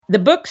The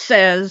book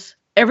says,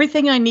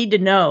 everything I need to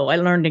know I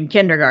learned in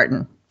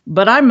kindergarten,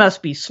 but I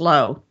must be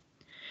slow.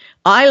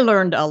 I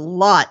learned a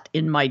lot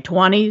in my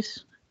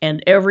 20s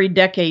and every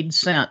decade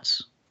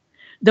since.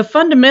 The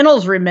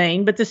fundamentals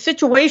remain, but the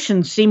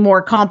situations seem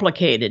more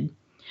complicated.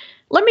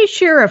 Let me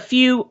share a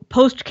few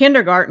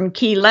post-kindergarten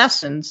key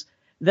lessons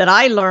that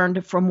I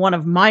learned from one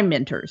of my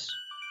mentors.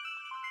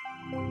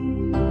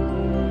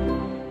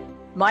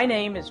 My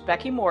name is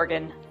Becky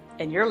Morgan,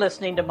 and you're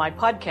listening to my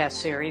podcast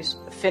series,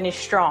 Finish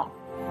Strong.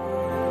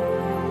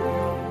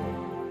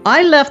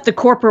 I left the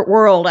corporate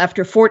world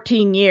after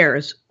 14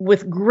 years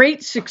with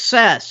great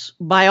success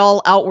by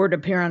all outward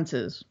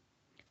appearances.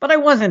 But I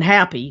wasn't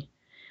happy.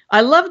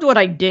 I loved what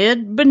I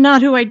did, but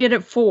not who I did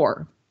it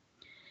for.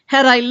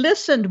 Had I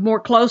listened more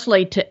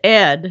closely to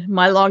Ed,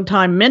 my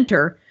longtime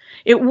mentor,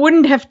 it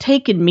wouldn't have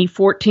taken me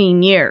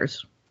 14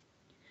 years.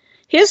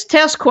 His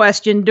test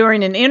question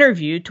during an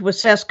interview to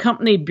assess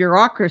company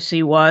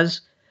bureaucracy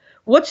was,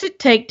 "What's it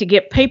take to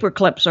get paper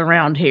clips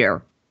around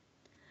here?"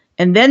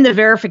 And then the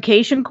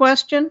verification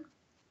question,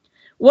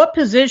 what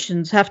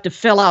positions have to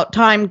fill out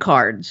time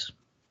cards?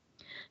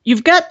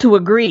 You've got to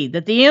agree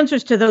that the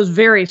answers to those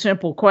very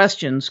simple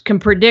questions can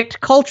predict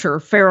culture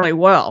fairly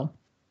well.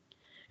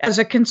 As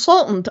a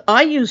consultant,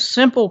 I use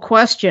simple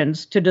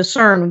questions to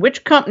discern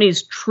which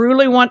companies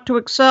truly want to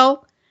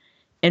excel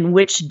and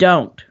which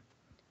don't.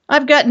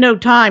 I've got no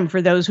time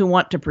for those who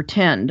want to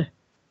pretend.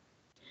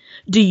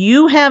 Do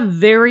you have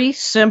very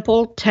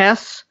simple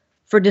tests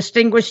for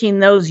distinguishing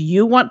those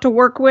you want to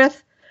work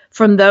with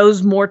from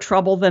those more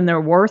trouble than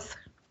they're worth?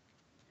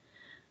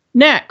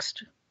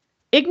 Next,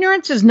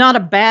 ignorance is not a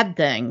bad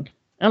thing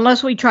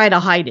unless we try to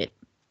hide it.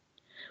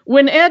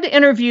 When Ed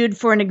interviewed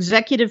for an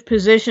executive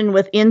position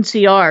with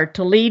NCR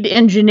to lead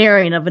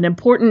engineering of an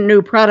important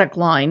new product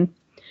line,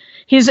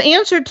 his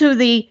answer to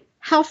the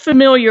 "How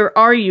familiar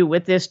are you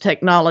with this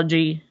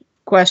technology?"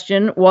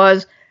 question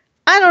was,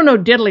 "I don't know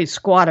diddly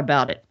squat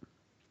about it."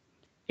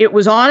 It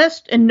was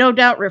honest and no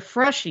doubt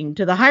refreshing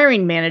to the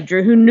hiring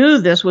manager who knew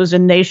this was a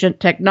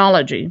nascent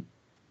technology.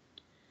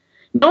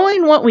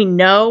 Knowing what we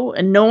know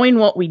and knowing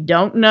what we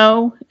don't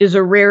know is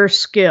a rare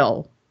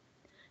skill.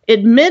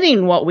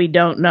 Admitting what we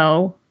don't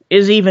know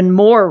is even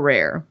more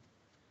rare.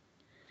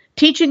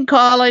 Teaching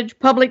college,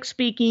 public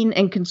speaking,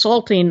 and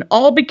consulting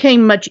all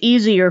became much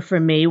easier for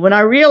me when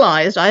I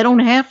realized I don't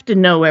have to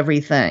know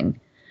everything.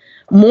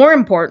 More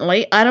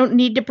importantly, I don't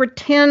need to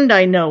pretend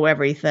I know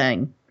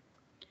everything.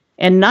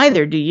 And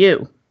neither do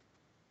you.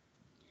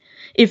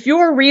 If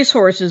your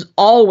resources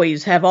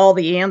always have all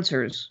the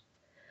answers,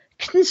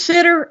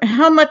 consider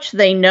how much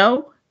they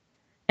know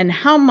and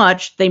how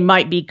much they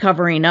might be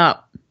covering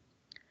up.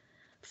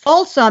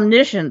 False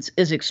omniscience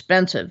is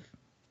expensive.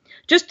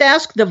 Just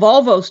ask the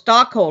Volvo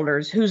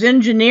stockholders whose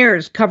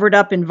engineers covered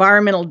up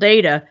environmental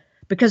data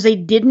because they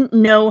didn't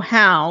know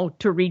how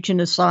to reach an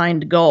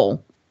assigned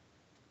goal.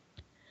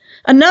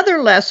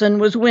 Another lesson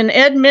was when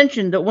Ed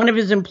mentioned that one of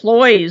his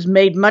employees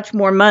made much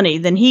more money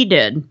than he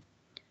did.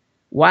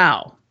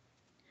 Wow.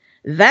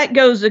 That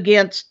goes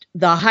against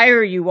the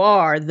higher you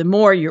are, the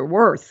more you're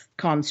worth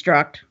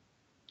construct.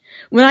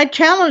 When I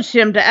challenged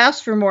him to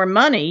ask for more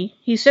money,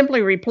 he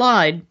simply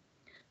replied,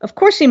 "Of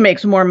course he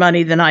makes more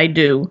money than I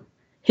do.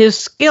 His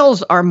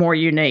skills are more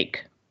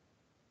unique."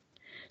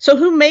 So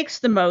who makes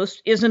the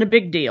most isn't a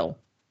big deal.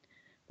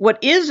 What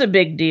is a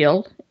big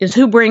deal is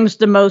who brings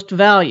the most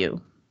value.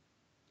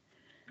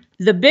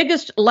 The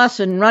biggest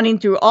lesson running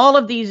through all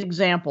of these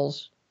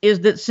examples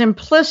is that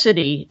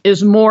simplicity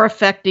is more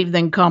effective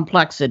than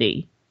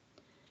complexity.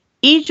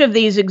 Each of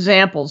these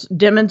examples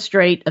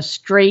demonstrate a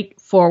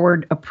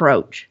straightforward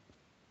approach.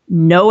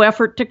 No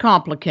effort to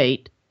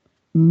complicate,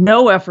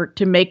 no effort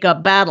to make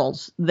up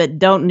battles that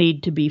don't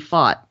need to be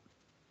fought.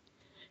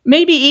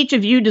 Maybe each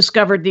of you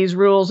discovered these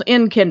rules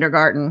in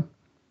kindergarten.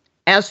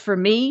 As for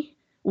me,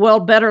 well,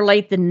 better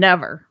late than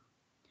never.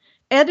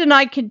 Ed and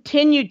I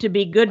continue to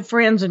be good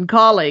friends and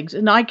colleagues,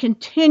 and I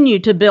continue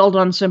to build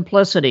on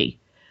simplicity.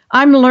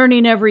 I'm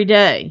learning every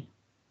day.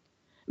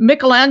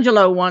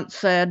 Michelangelo once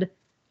said,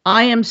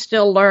 "I am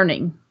still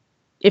learning.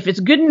 If it's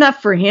good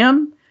enough for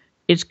him,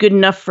 it's good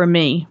enough for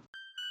me."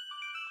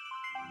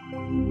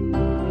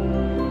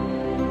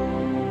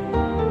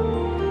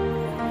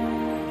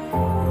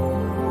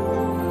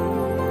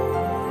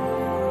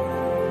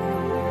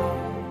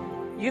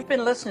 You've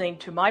been listening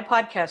to my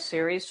podcast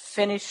series,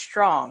 Finish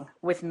Strong,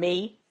 with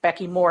me,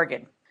 Becky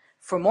Morgan.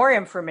 For more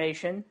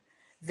information,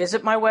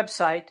 visit my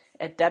website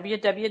at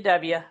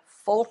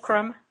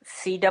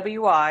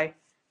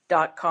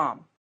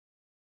www.fulcrumcwi.com.